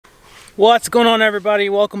What's going on, everybody?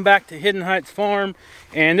 Welcome back to Hidden Heights Farm,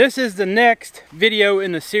 and this is the next video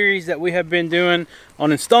in the series that we have been doing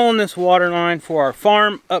on installing this water line for our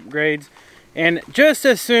farm upgrades. And just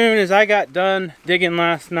as soon as I got done digging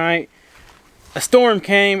last night, a storm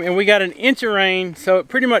came and we got an inch of rain, so it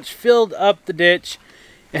pretty much filled up the ditch.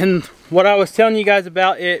 And what I was telling you guys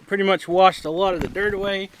about, it pretty much washed a lot of the dirt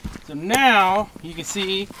away. So now you can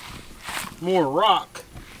see more rock.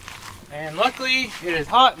 And luckily it is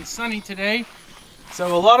hot and sunny today,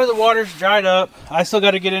 so a lot of the water's dried up. I still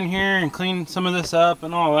got to get in here and clean some of this up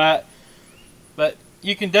and all that, but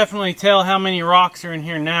you can definitely tell how many rocks are in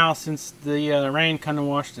here now since the rain kind of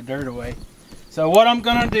washed the dirt away. So what I'm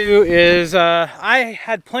gonna do is I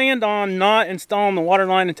had planned on not installing the water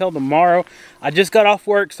line until tomorrow. I just got off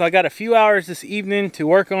work, so I got a few hours this evening to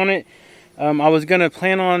work on it. I was gonna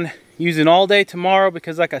plan on using all day tomorrow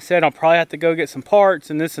because, like I said, I'll probably have to go get some parts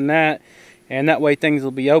and this and that way things will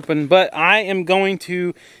be open. But I am going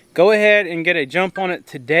to go ahead and get a jump on it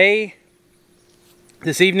today,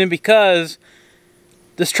 this evening, because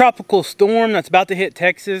this tropical storm that's about to hit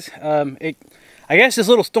Texas, I guess this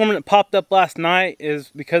little storm that popped up last night is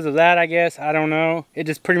because of that, I guess. I don't know. It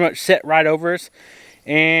just pretty much set right over us.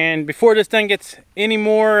 And before this thing gets any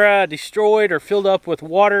more destroyed or filled up with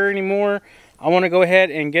water anymore, I want to go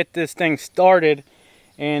ahead and get this thing started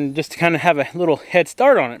and just to kind of have a little head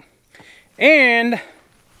start on it. And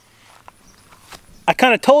I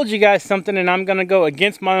kind of told you guys something, and I'm going to go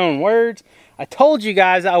against my own words. I told you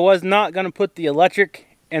guys I was not going to put the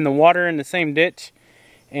electric and the water in the same ditch.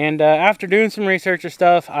 And after doing some research or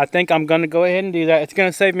stuff, I think I'm going to go ahead and do that. It's going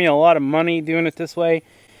to save me a lot of money doing it this way.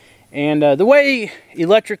 And the way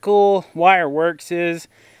electrical wire works is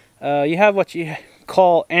you have what you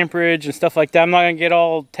call amperage and stuff like that. I'm not going to get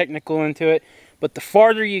all technical into it, but the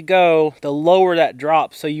farther you go, the lower that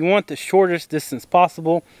drops. So you want the shortest distance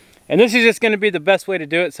possible. And this is just going to be the best way to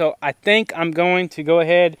do it. So I think I'm going to go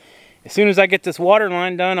ahead, as soon as I get this water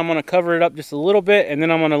line done, I'm going to cover it up just a little bit, and then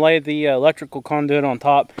I'm going to lay the electrical conduit on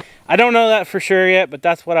top. I don't know that for sure yet, but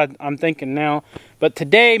that's what I'm thinking now. But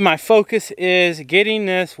today my focus is getting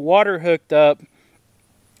this water hooked up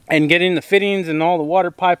and getting the fittings and all the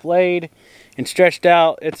water pipe laid and stretched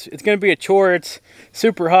out. It's going to be a chore. It's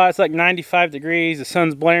super hot. It's like 95 degrees. The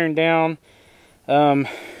sun's blaring down. I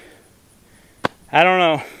don't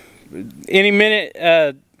know. Any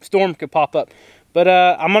minute storm could pop up. But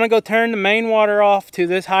I'm going to go turn the main water off to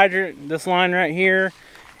this hydrant, this line right here.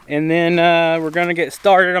 And then we're going to get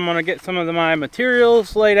started. I'm going to get some of my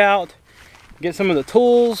materials laid out, get some of the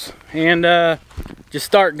tools, and just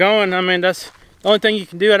start going. I mean, that's the only thing you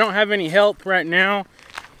can do. I don't have any help right now,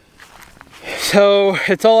 so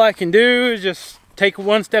it's all I can do is just take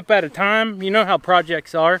one step at a time. You know how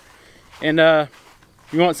projects are, and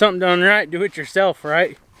you want something done right, do it yourself,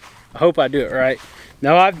 right? I hope I do it right.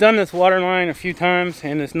 Now, I've done this water line a few times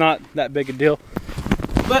and it's not that big a deal,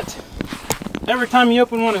 but every time you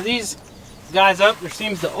open one of these guys up, there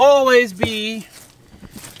seems to always be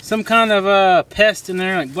some kind of pest in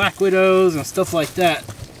there, like black widows and stuff like that.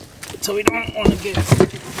 So we don't want to get it.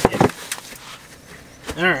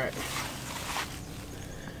 All right.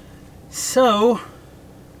 So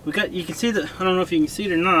we got, you can see that, I don't know if you can see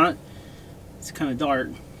it or not, it's kind of dark,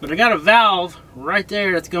 but I got a valve right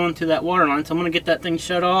there that's going to that water line. So I'm going to get that thing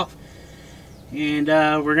shut off, and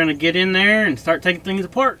we're going to get in there and start taking things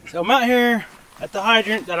apart. So I'm out here at the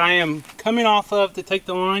hydrant that I am coming off of to take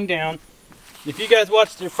the line down. If you guys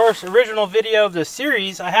watched the first original video of this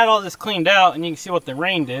series, I had all this cleaned out, and you can see what the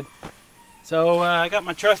rain did. So I got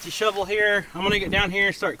my trusty shovel here. I'm going to get down here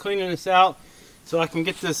and start cleaning this out so I can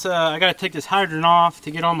get this, I got to take this hydrant off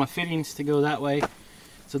to get all my fittings to go that way.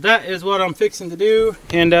 So that is what I'm fixing to do.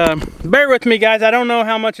 And bear with me, guys. I don't know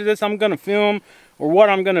how much of this I'm going to film or what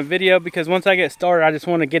I'm going to video, because once I get started, I just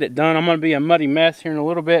want to get it done. I'm going to be a muddy mess here in a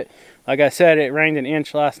little bit. Like I said, it rained an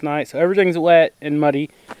inch last night, so everything's wet and muddy.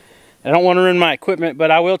 I don't want to ruin my equipment, but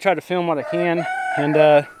I will try to film what I can,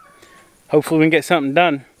 and hopefully we can get something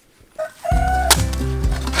done.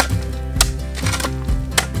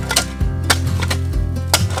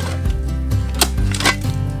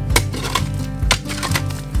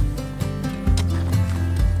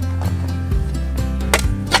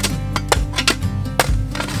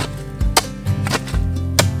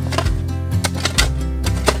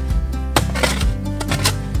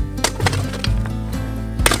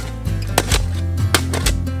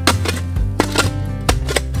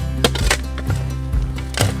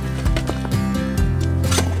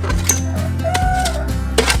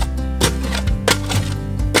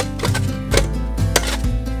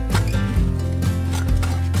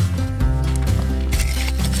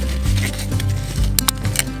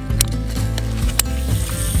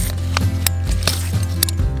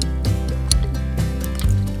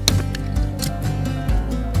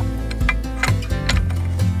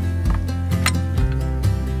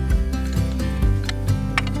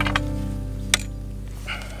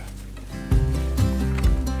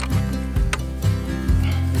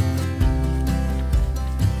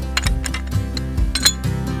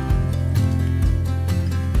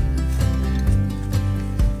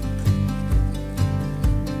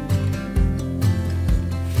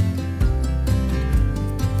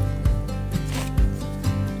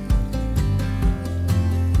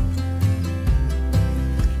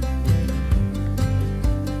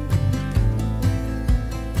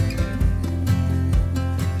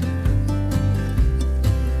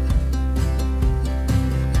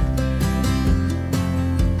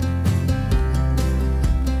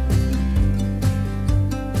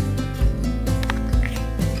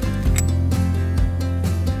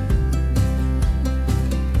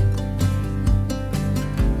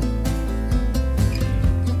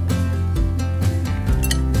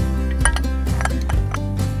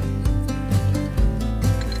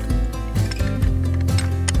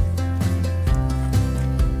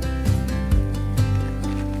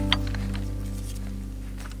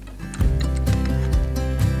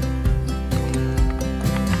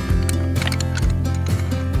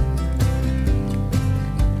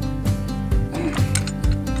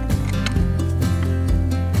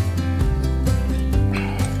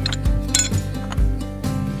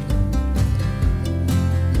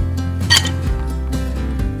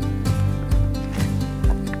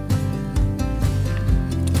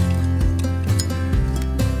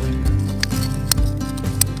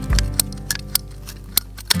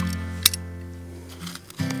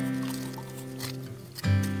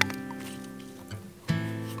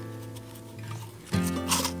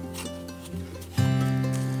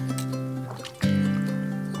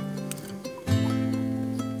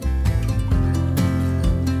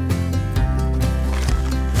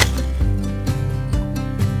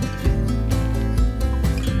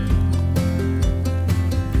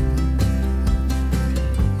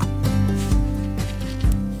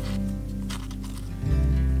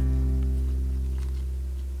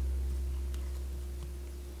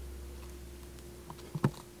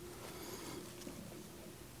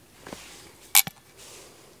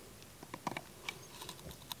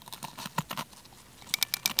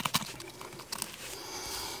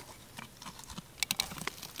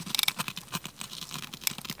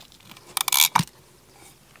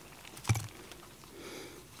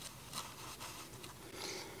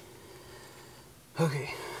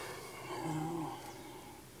 Okay.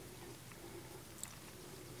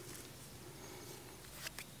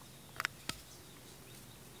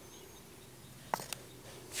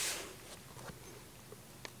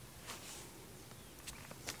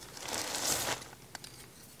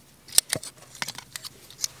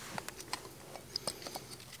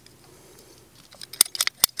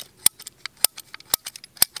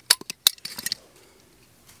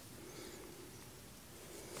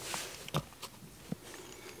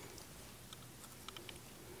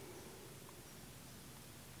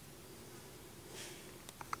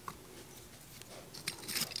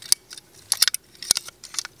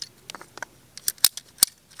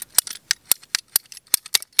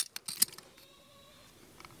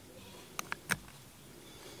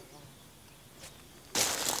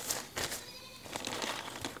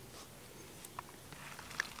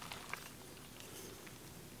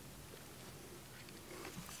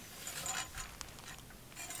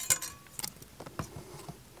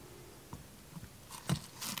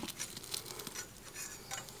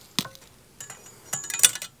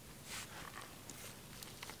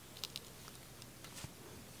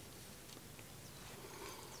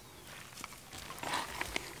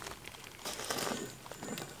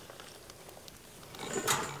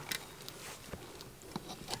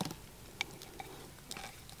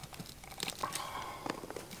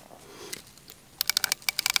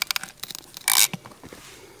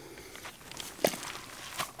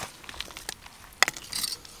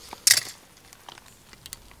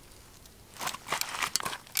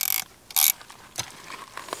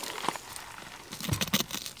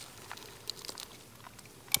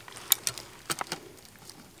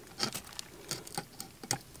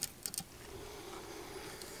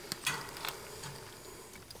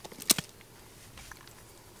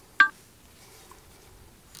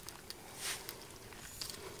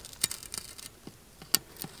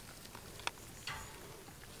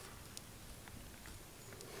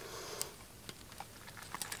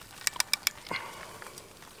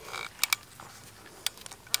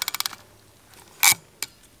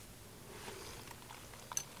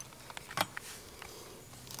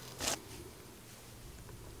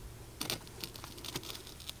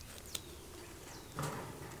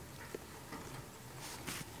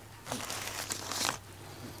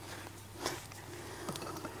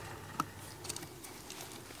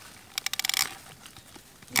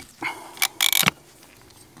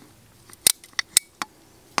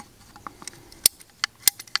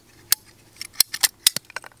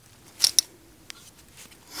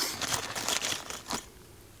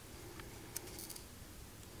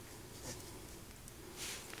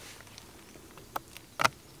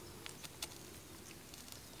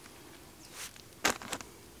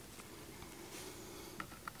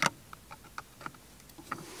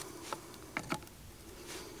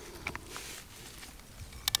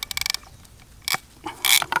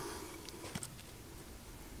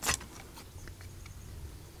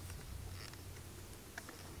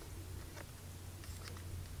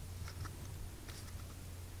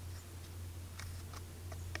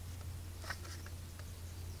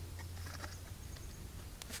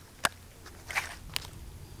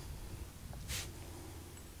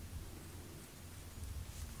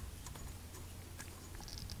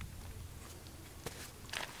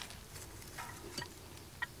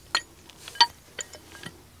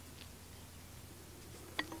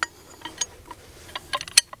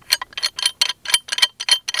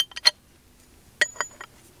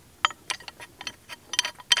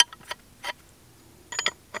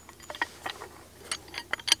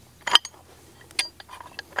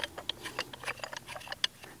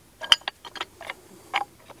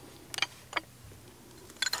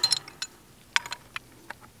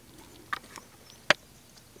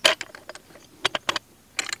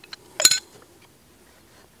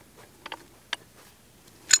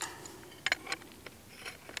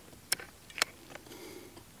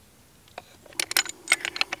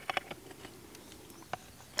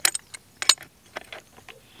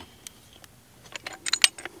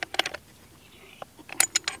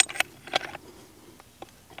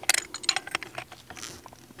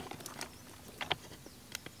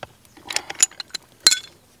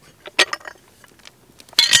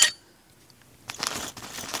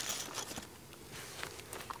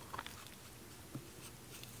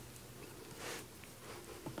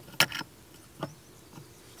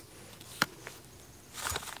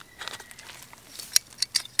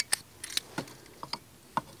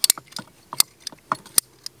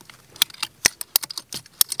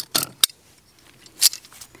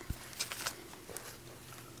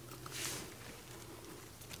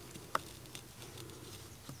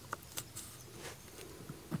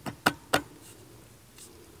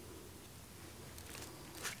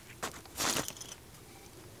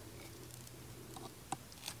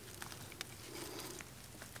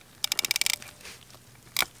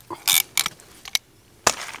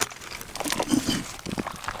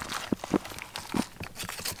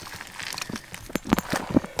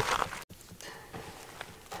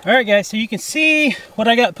 Alright guys, so you can see what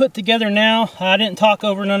I got put together now. I didn't talk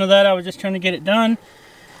over none of that, I was just trying to get it done.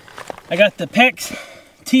 I got the PEX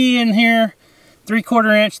T in here,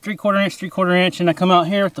 3/4 inch, 3/4 inch, 3/4 inch, and I come out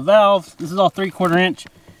here with the valves. This is all 3/4 inch.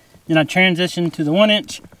 Then I transition to the 1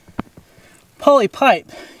 inch poly pipe.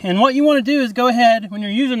 And what you want to do is go ahead, when you're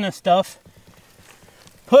using this stuff,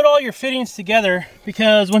 put all your fittings together,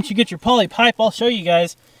 because once you get your poly pipe, I'll show you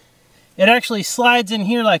guys, it actually slides in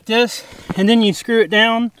here like this, and then you screw it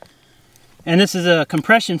down. And this is a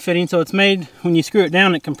compression fitting, so it's made, when you screw it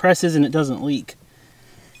down, it compresses and it doesn't leak.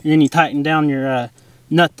 And then you tighten down your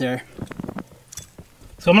nut there.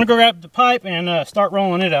 So I'm gonna go grab the pipe and start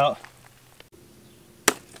rolling it out.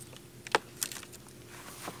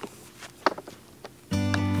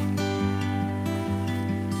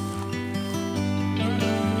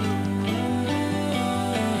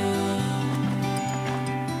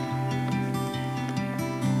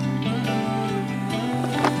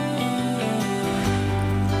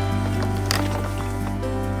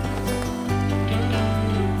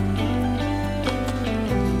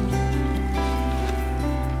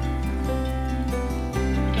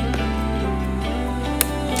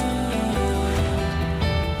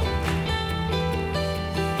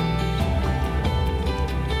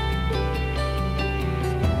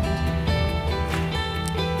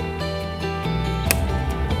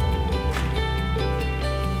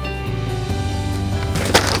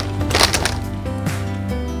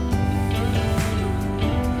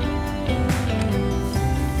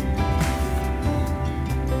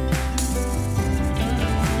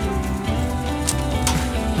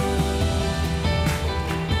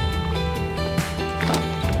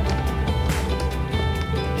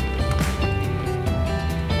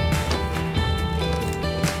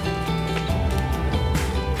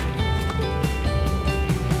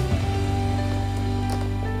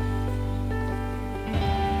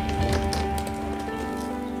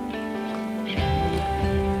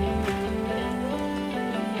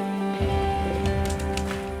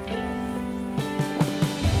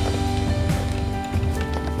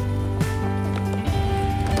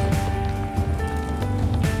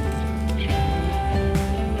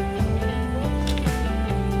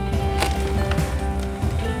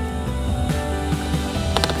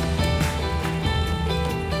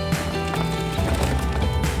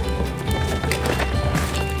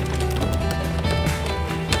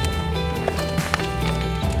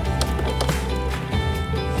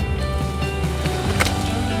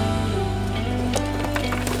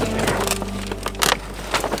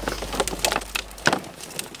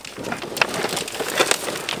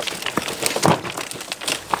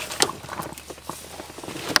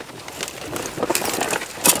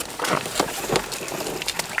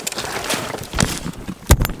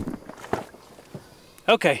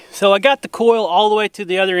 Okay, so I got the coil all the way to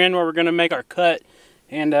the other end where we're going to make our cut.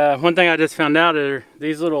 And one thing I just found out are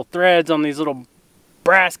these little threads on these little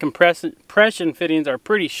brass compression fittings are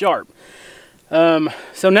pretty sharp.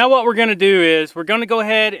 So now what we're going to do is we're going to go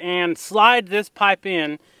ahead and slide this pipe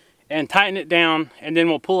in and tighten it down, and then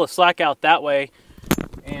we'll pull a slack out that way.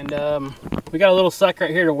 And we got a little slack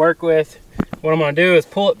right here to work with. What I'm going to do is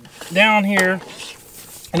pull it down here,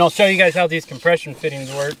 and I'll show you guys how these compression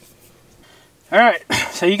fittings work. Alright,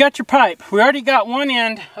 so you got your pipe. We already got one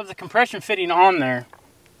end of the compression fitting on there.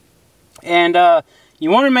 And you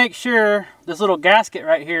want to make sure this little gasket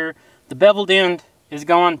right here, the beveled end, is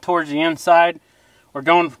going towards the inside, or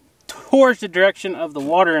going towards the direction of the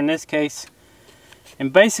water in this case.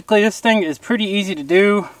 And basically this thing is pretty easy to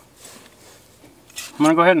do. I'm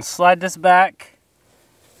going to go ahead and slide this back.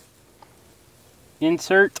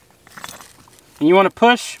 Insert. And you want to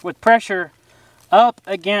push with pressure up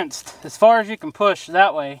against, as far as you can push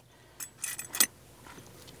that way.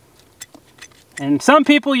 And some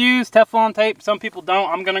people use Teflon tape, some people don't.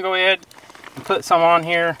 I'm going to go ahead and put some on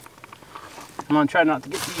here. I'm going to try not to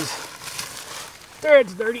get these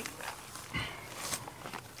threads dirty.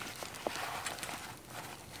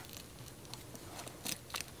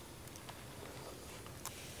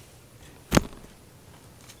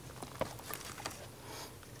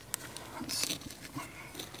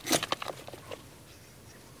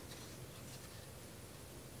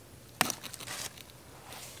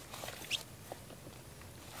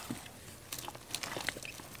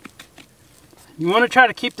 You want to try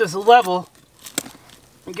to keep this level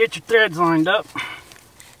and get your threads lined up.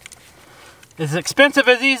 As expensive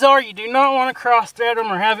as these are, you do not want to cross thread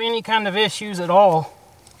them or have any kind of issues at all.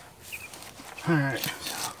 Alright.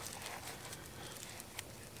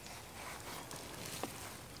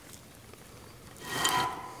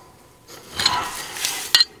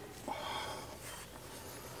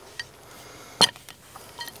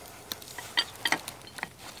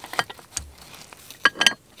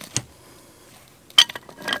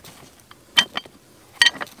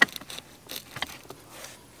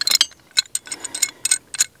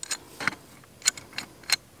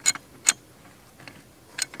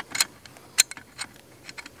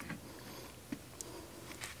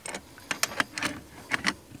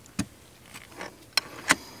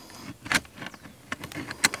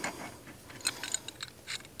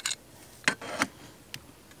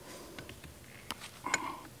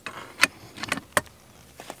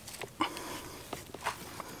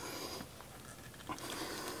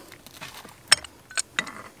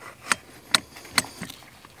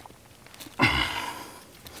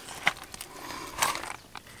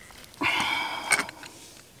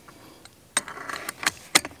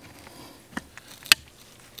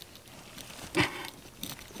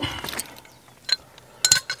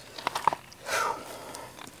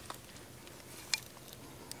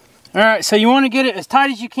 All right, so you want to get it as tight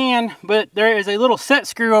as you can, but there is a little set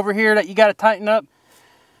screw over here that you got to tighten up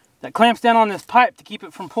that clamps down on this pipe to keep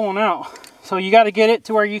it from pulling out. So you got to get it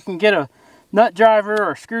to where you can get a nut driver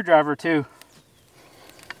or a screwdriver too.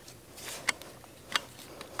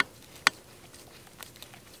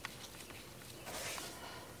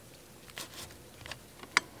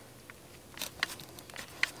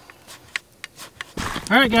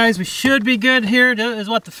 All right, guys, we should be good here. This is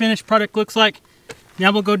what the finished product looks like.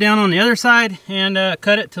 Now we'll go down on the other side and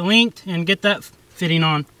cut it to length and get that fitting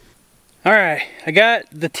on. All right, I got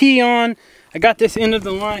the T on. I got this end of the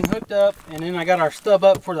line hooked up, and then I got our stub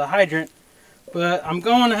up for the hydrant. But I'm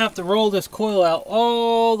going to have to roll this coil out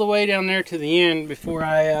all the way down there to the end before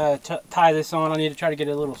I tie this on. I need to try to get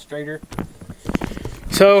it a little straighter.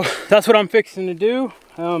 So that's what I'm fixing to do.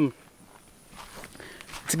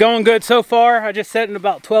 It's going good so far. I just set in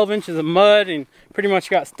about 12 inches of mud and pretty much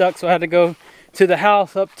got stuck, so I had to go to the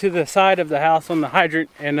house, up to the side of the house on the hydrant,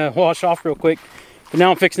 and wash off real quick. But now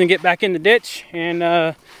I'm fixing to get back in the ditch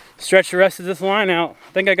and stretch the rest of this line out.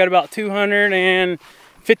 I think I got about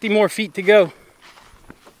 250 more feet to go.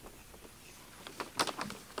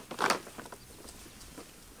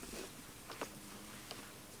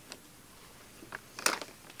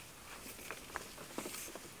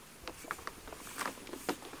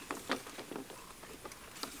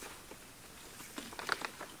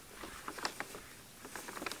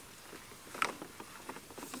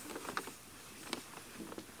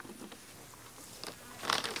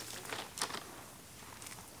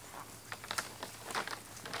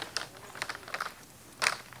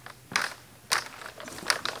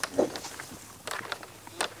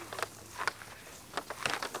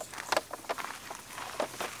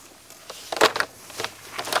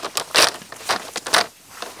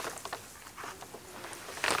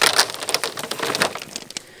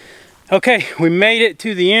 Okay, we made it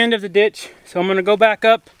to the end of the ditch, so I'm going to go back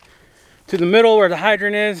up to the middle where the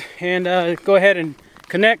hydrant is and go ahead and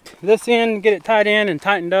connect this end, get it tied in and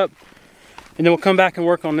tightened up, and then we'll come back and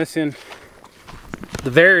work on this end,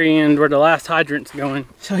 the very end where the last hydrant's going.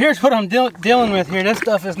 So here's what I'm dealing with here. This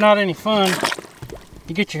stuff is not any fun.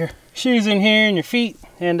 You get your shoes in here and your feet,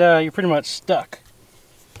 and you're pretty much stuck.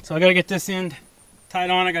 So I got to get this end tied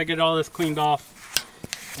on. I got to get all this cleaned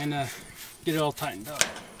off and get it all tightened up.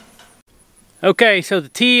 Okay, so the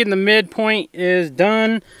T in the midpoint is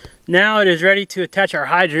done. Now it is ready to attach our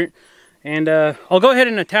hydrant. And I'll go ahead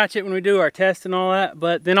and attach it when we do our test and all that,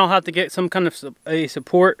 but then I'll have to get some kind of a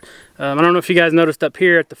support. I don't know if you guys noticed up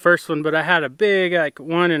here at the first one, but I had a big, like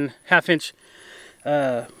 1.5 inch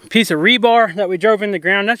piece of rebar that we drove in the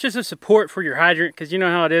ground. That's just a support for your hydrant, because you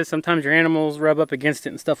know how it is. Sometimes your animals rub up against it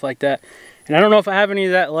and stuff like that. And I don't know if I have any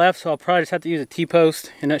of that left, so I'll probably just have to use a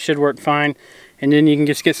T-post, and that should work fine. And then you can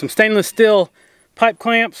just get some stainless steel pipe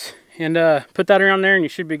clamps and put that around there, and you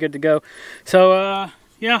should be good to go. So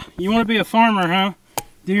yeah, you want to be a farmer, huh?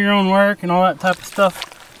 Do your own work and all that type of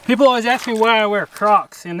stuff. People always ask me why I wear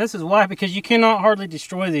Crocs, and this is why, because you cannot hardly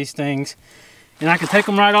destroy these things. And I can take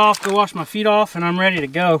them right off, go wash my feet off, and I'm ready to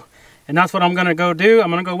go. And that's what I'm gonna go do. I'm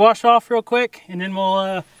gonna go wash off real quick, and then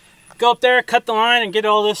we'll go up there, cut the line, and get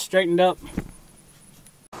all this straightened up.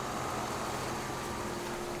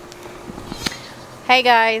 Hey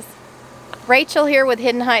guys, Rachel here with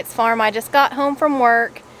Hidden Heights Farm. I just got home from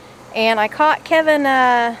work and I caught Kevin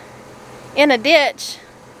in a ditch,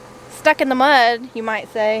 stuck in the mud, you might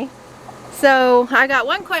say. So I got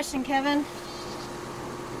one question, Kevin.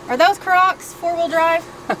 Are those Crocs 4-wheel drive?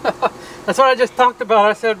 That's what I just talked about.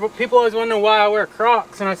 I said, well, people always wonder why I wear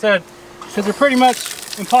Crocs, and I said, because they're pretty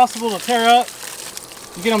much impossible to tear up.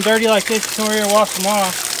 You get them dirty like this, you can really wash them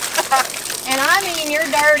off. And I mean, you're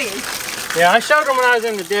dirty. Yeah, I showed them when I was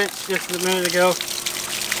in the ditch just a minute ago.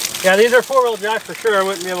 Yeah, these are 4-wheel drive for sure. I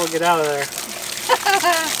wouldn't be able to get out of there.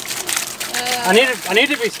 I need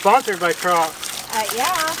to be sponsored by Crocs. Yeah.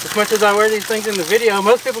 As much as I wear these things in the video,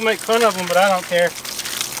 most people make fun of them, but I don't care.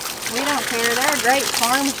 We don't care. They're a great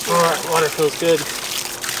farm shoe. All right, water feels good.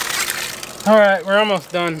 All right, we're almost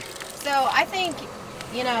done. So I think,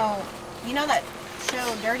 you know that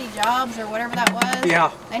show Dirty Jobs or whatever that was?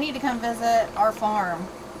 Yeah. They need to come visit our farm.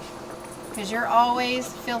 Because you're always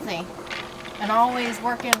filthy and always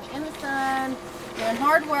working in the sun, doing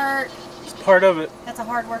hard work. It's part of it. That's a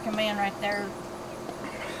hard working man right there.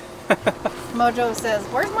 Mojo says,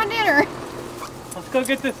 where's my dinner? Let's go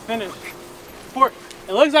get this finished.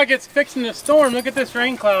 It looks like it's fixing to storm. Look at this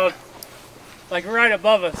rain cloud, like right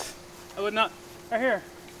above us. I would not, right here.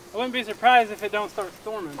 I wouldn't be surprised if it don't start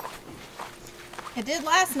storming. It did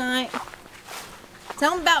last night.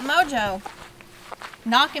 Tell them about Mojo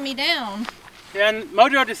knocking me down. Yeah, and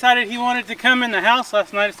Mojo decided he wanted to come in the house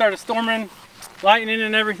last night. It started storming, lightning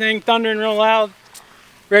and everything, thundering real loud.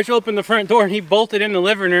 Rachel opened the front door and he bolted in the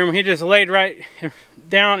living room. He just laid right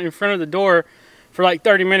down in front of the door for like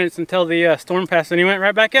 30 minutes until the storm passed, and he went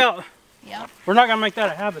right back out. Yep. We're not gonna make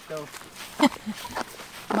that a habit though.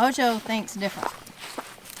 Mojo thinks different.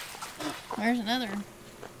 There's another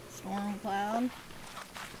storm cloud.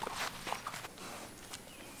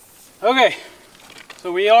 Okay,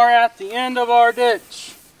 so we are at the end of our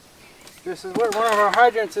ditch. This is where one of our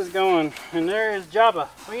hydrants is going, and there is Jabba.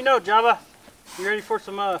 Well, you know, Jabba, you ready for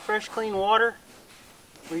some fresh, clean water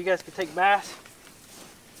where you guys can take baths?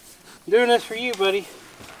 I'm doing this for you, buddy.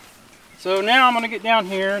 So now I'm gonna get down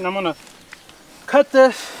here and I'm gonna cut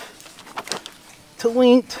this to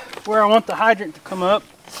length where I want the hydrant to come up.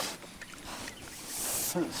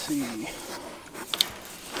 Let's see.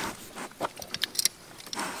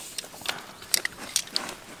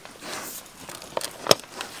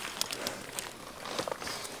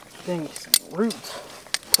 Dang, some roots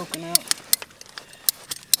poking out.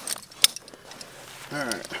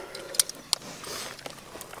 Alright.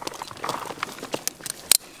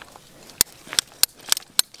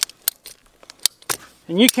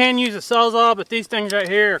 And you can use a sawzall, but these things right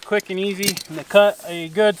here are quick and easy, and they cut a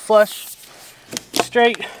good flush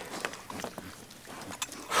straight.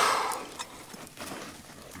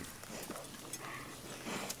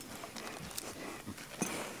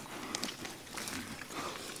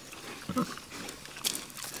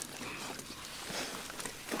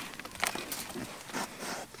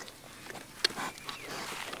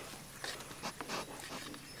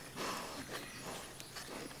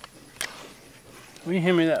 Will you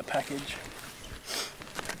hand me that package?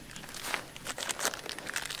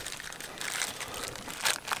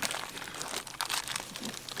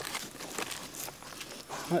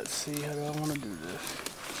 Let's see, how do I want to do this?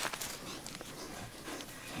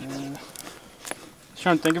 I was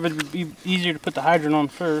trying to think if it would be easier to put the hydrant on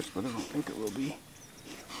first, but I don't think it will be.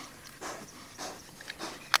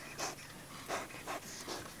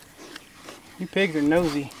 You pigs are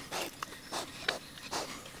nosy.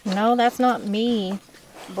 No, that's not me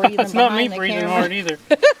breathing. That's not me breathing hard either.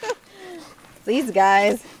 These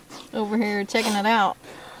guys over here checking it out.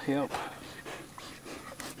 Yep.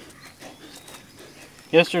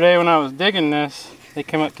 Yesterday when I was digging this, they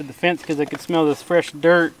came up to the fence because they could smell this fresh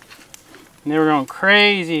dirt. And they were going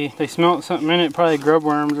crazy. They smelled something in it, probably grub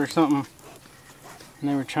worms or something. And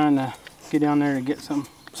they were trying to get down there to get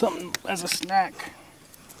something as a snack.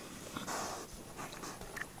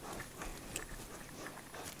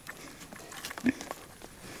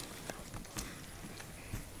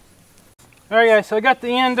 Alright guys, so I got the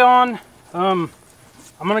end on. I'm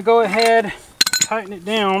going to go ahead, tighten it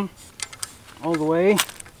down all the way.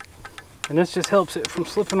 And this just helps it from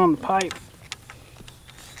slipping on the pipe.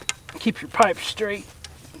 Keep your pipe straight.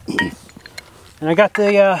 And I got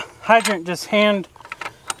the hydrant just hand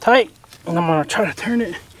tight. And I'm going to try to turn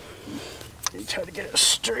it and try to get it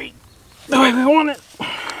straight the way we want it.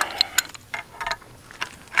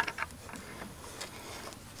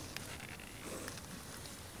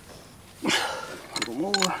 A little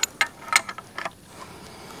more.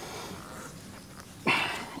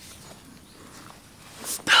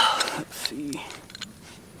 Let's see.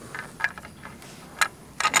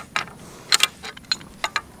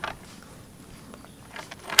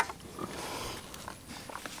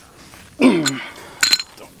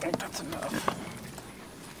 Don't think that's enough.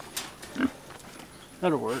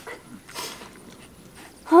 That'll work.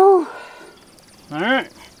 Whew.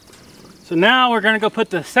 Alright. So now we're going to go put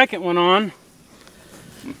the second one on.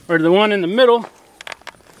 Or the one in the middle.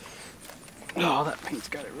 Oh, that paint's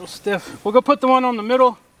got it real stiff. We'll go put the one on the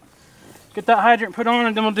middle. Get that hydrant put on,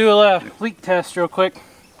 and then we'll do a leak test real quick.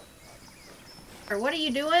 Or what are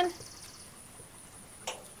you doing?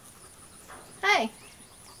 Hey.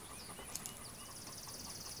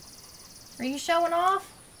 Are you showing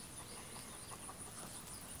off?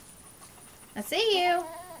 I see you.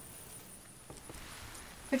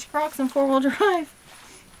 Put your Crocs in 4-wheel drive.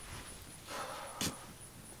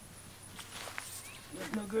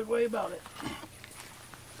 There's no good way about it.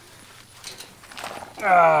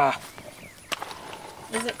 Ah.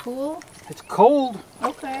 Is it cool? It's cold.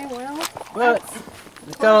 Okay, well. But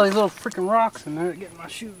it's got all these little freaking rocks in there that get in my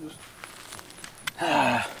shoes.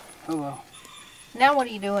 Ah. Oh well. Now what are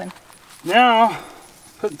you doing? Now,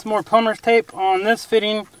 putting some more plumber's tape on this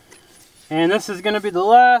fitting. And this is going to be the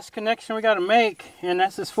last connection we got to make. And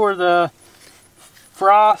this is for the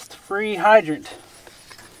frost-free hydrant.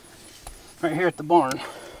 Right here at the barn.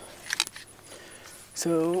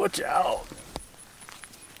 So watch out.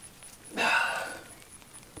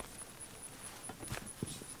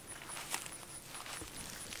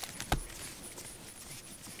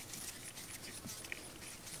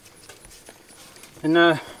 And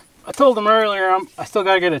I told them earlier I still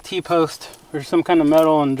got to get a T-post or some kind of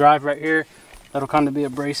metal and drive right here. That'll kind of be a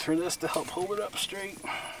brace for this to help hold it up straight.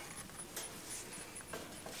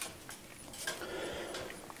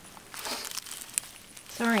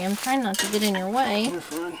 Sorry, I'm trying not to get in your way. You're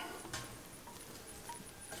fine.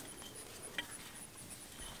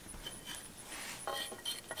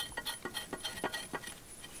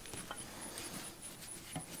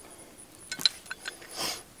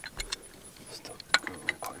 Still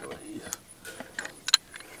going quite a ways.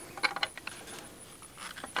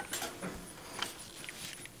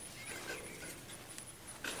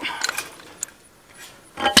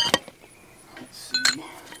 Let's see.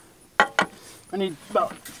 I need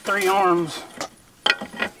about 3 arms.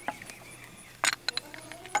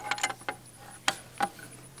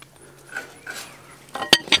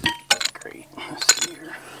 Great. Let's see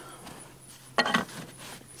here.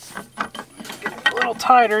 Get it a little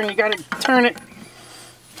tighter, and you got to turn it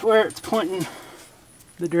to where it's pointing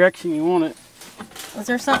the direction you want it. Is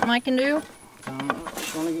there something I can do?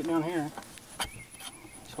 Just want to get down here.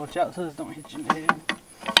 Just watch out so this don't hit you in the head.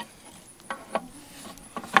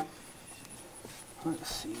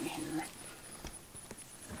 Let's see here.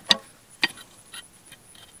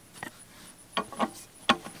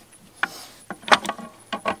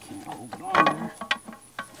 Can't hold it on there.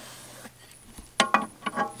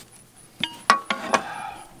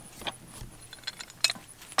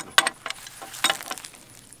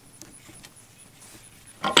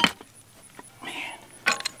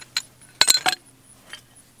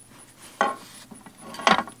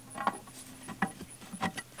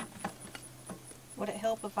 Would it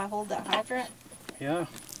help if I hold that hydrant? Yeah.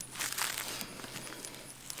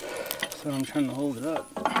 So I'm trying to hold it up.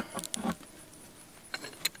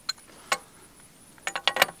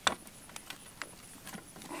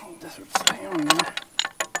 This would stay on there.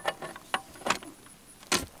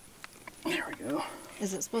 There we go.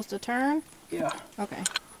 Is it supposed to turn? Yeah. Okay.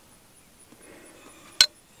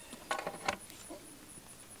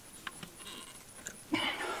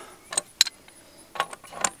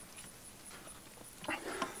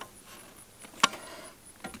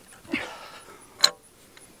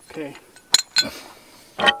 Okay.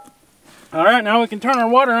 All right, now we can turn our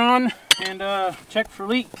water on and check for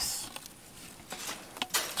leaks.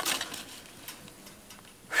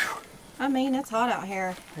 I mean, it's hot out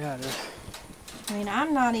here. Yeah, it is. I mean,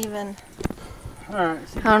 I'm not even... All right.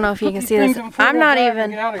 So I don't know if you can see this. I'm not even...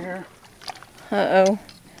 Get out of here. Uh-oh.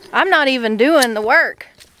 I'm not even doing the work.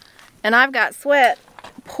 And I've got sweat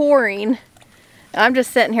pouring. I'm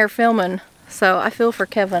just sitting here filming. So I feel for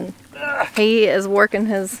Kevin. He is working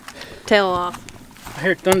his tail off. I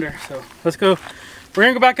hear thunder, so let's go. We're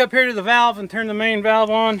gonna go back up here to the valve and turn the main valve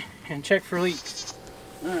on and check for leaks.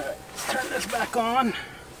 All right, let's turn this back on.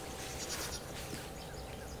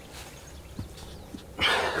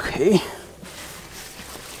 Okay.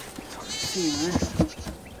 Let's see there.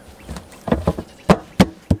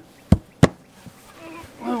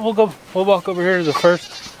 Well, we'll walk over here to the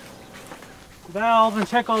first valve and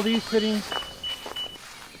check all these fittings.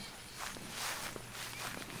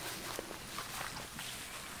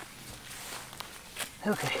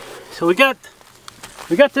 Okay, so we got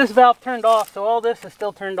this valve turned off, so all this is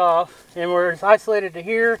still turned off, and we're isolated to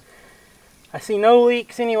here. I see no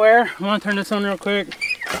leaks anywhere. I'm gonna turn this on real quick.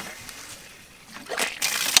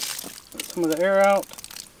 Let some of the air out.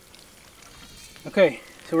 Okay,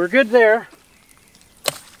 so we're good there.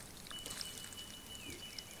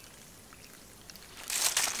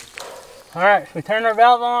 All right, so we turned our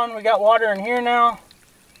valve on. We got water in here now.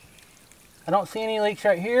 I don't see any leaks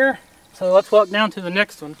right here. So let's walk down to the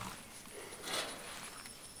next one.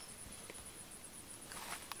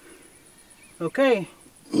 Okay,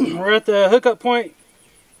 we're at the hookup point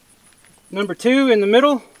number 2 in the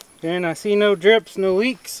middle, and I see no drips, no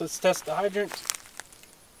leaks. Let's test the hydrant.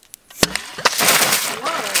 A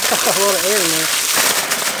lot of air in there.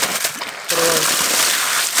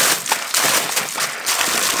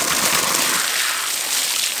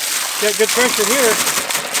 Got good pressure here.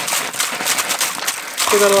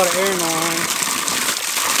 Still got a lot of air in the line.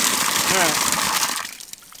 Alright.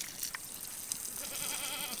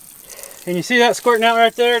 And you see that squirting out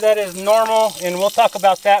right there? That is normal, and we'll talk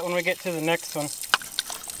about that when we get to the next one.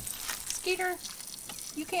 Skeeter,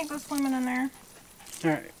 you can't go swimming in there.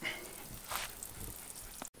 Alright.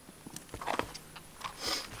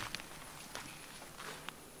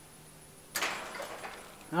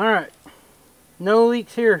 Alright. No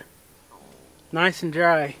leaks here. Nice and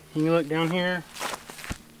dry. You can look down here.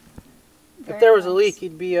 If there was a leak,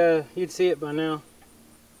 you'd see it by now.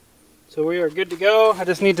 So we are good to go. I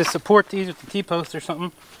just need to support these with the T-post or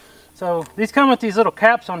something. So these come with these little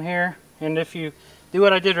caps on here, and if you do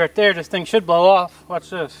what I did right there, this thing should blow off. Watch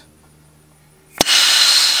this.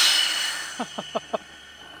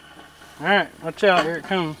 Alright, watch out, here it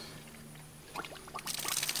comes.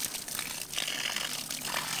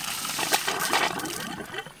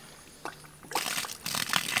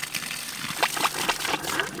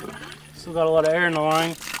 Still got a lot of air in the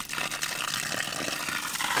line.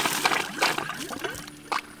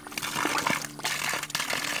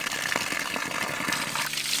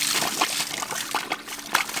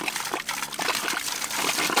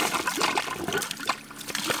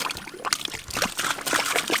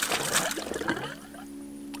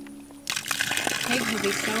 Pigs would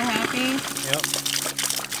be so happy. Yep.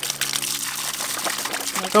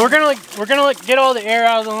 So we're gonna get all the air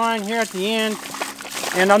out of the line here at the end,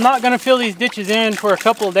 and I'm not gonna fill these ditches in for a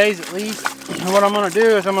couple of days at least. And what I'm gonna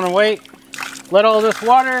do is I'm gonna wait, let all this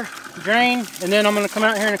water drain, and then I'm gonna come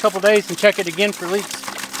out here in a couple of days and check it again for leaks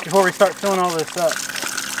before we start filling all this up.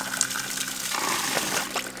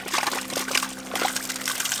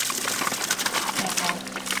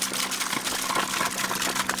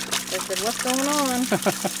 They said, what's going on?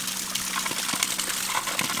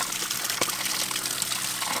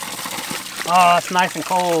 Oh, it's nice and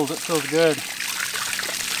cold. It feels good.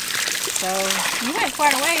 So, you went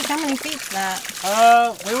quite a ways. How many feet's that?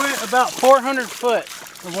 We went about 400 foot,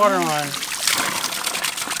 the water line.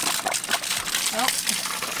 Oh.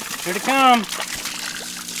 Here to come.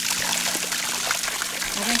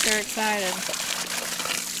 I think they're excited.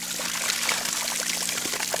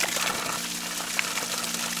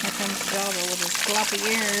 Here comes Java with his floppy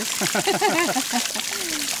ears.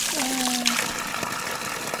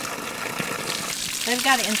 They've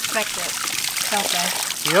got to inspect it, don't they?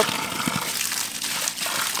 Yep.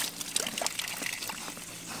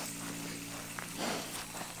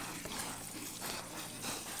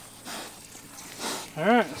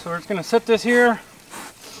 Alright, so we're just going to set this here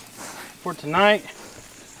for tonight.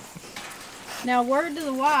 Now, word to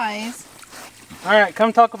the wise. Alright,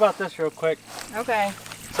 come talk about this real quick. Okay.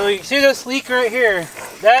 So you see this leak right here?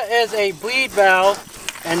 That is a bleed valve,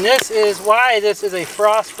 and this is why this is a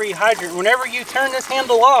frost-free hydrant. Whenever you turn this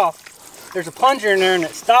handle off, there's a plunger in there and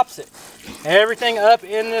it stops it. And everything up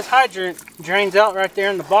in this hydrant drains out right there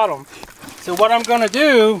in the bottom. So what I'm going to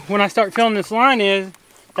do when I start filling this line is,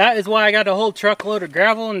 that is why I got a whole truckload of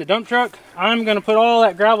gravel in the dump truck. I'm going to put all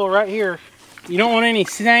that gravel right here. You don't want any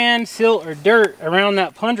sand, silt, or dirt around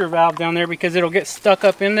that plunger valve down there because it'll get stuck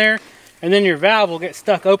up in there, and then your valve will get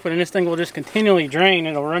stuck open and this thing will just continually drain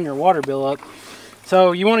and it'll run your water bill up.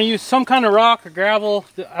 So you want to use some kind of rock or gravel.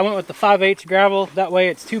 I went with the 5/8 gravel. That way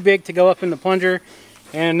it's too big to go up in the plunger.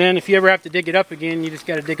 And then if you ever have to dig it up again, you just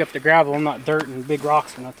got to dig up the gravel and not dirt and big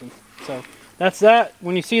rocks or nothing. So that's that.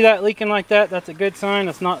 When you see that leaking like that, that's a good sign.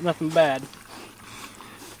 That's not nothing bad.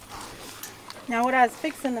 Now, what I was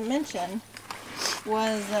fixing to mention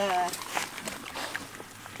was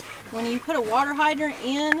when you put a water hydrant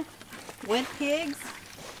in with pigs,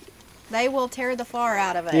 they will tear the far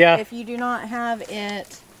out of it. Yeah. If you do not have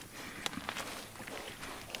it.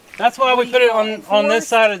 That's why we put it on this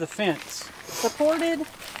side of the fence. Supported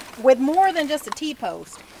with more than just a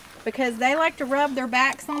T-post, because they like to rub their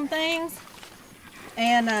backs on things,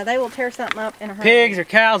 and they will tear something up in a hurry. Pigs or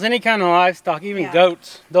cows, any kind of livestock, even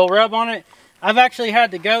goats, they'll rub on it. I've actually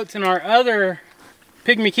had the goats in our other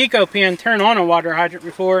Pygmy Kiko pen turn on a water hydrant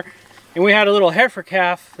before, and we had a little heifer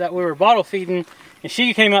calf that we were bottle feeding, and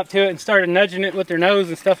she came up to it and started nudging it with her nose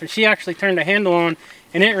and stuff, and she actually turned the handle on,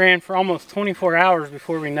 and it ran for almost 24 hours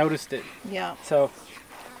before we noticed it. Yeah. So,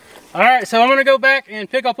 alright, so I'm going to go back and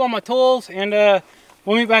pick up all my tools, and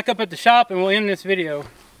we'll meet back up at the shop and we'll end this video.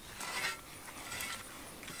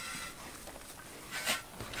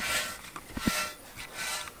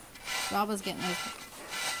 Bob was getting his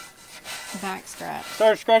back scratched.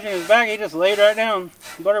 Started scratching his back, he just laid right down.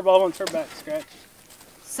 Butterball wants her back scratched.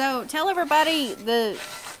 So tell everybody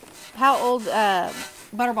how old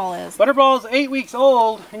Butterball is. Butterball's 8 weeks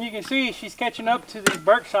old, and you can see she's catching up to these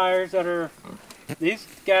Berkshires that are, these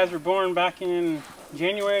guys were born back in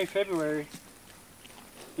January, February.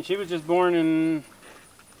 And she was just born in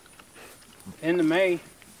the May.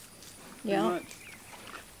 Yeah.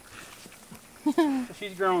 So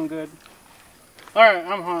she's growing good. Alright,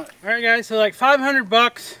 I'm hot. Alright guys, so like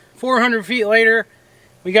 $500, 400 feet later,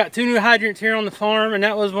 we got 2 new hydrants here on the farm, and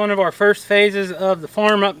that was one of our first phases of the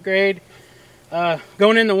farm upgrade.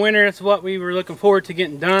 Going into winter, that's what we were looking forward to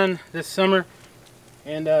getting done this summer.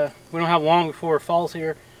 And we don't have long before fall's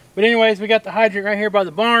here. But anyways, we got the hydrant right here by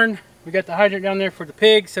the barn. We got the hydrant down there for the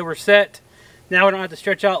pigs, so we're set. Now we don't have to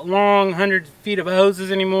stretch out long 100 feet of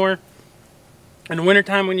hoses anymore. In the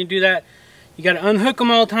wintertime when you do that, you got to unhook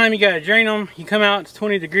them all the time, you got to drain them. You come out, it's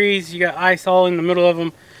 20 degrees, you got ice all in the middle of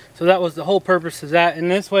them. So that was the whole purpose of that.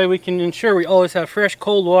 And this way we can ensure we always have fresh,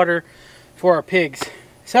 cold water for our pigs.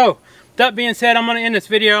 So, with that being said, I'm going to end this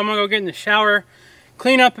video. I'm going to go get in the shower,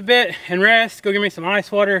 clean up a bit, and rest. Go get me some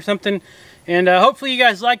ice water or something. And hopefully you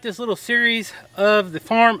guys like this little series of the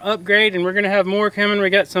farm upgrade. And we're going to have more coming. We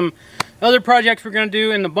got some other projects we're going to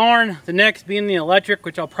do in the barn. The next being the electric,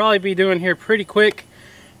 which I'll probably be doing here pretty quick.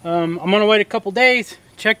 I'm going to wait a couple days,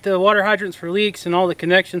 check the water hydrants for leaks and all the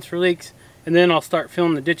connections for leaks, and then I'll start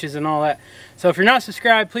filling the ditches and all that. So if you're not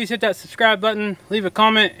subscribed, please hit that subscribe button, leave a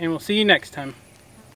comment, and we'll see you next time.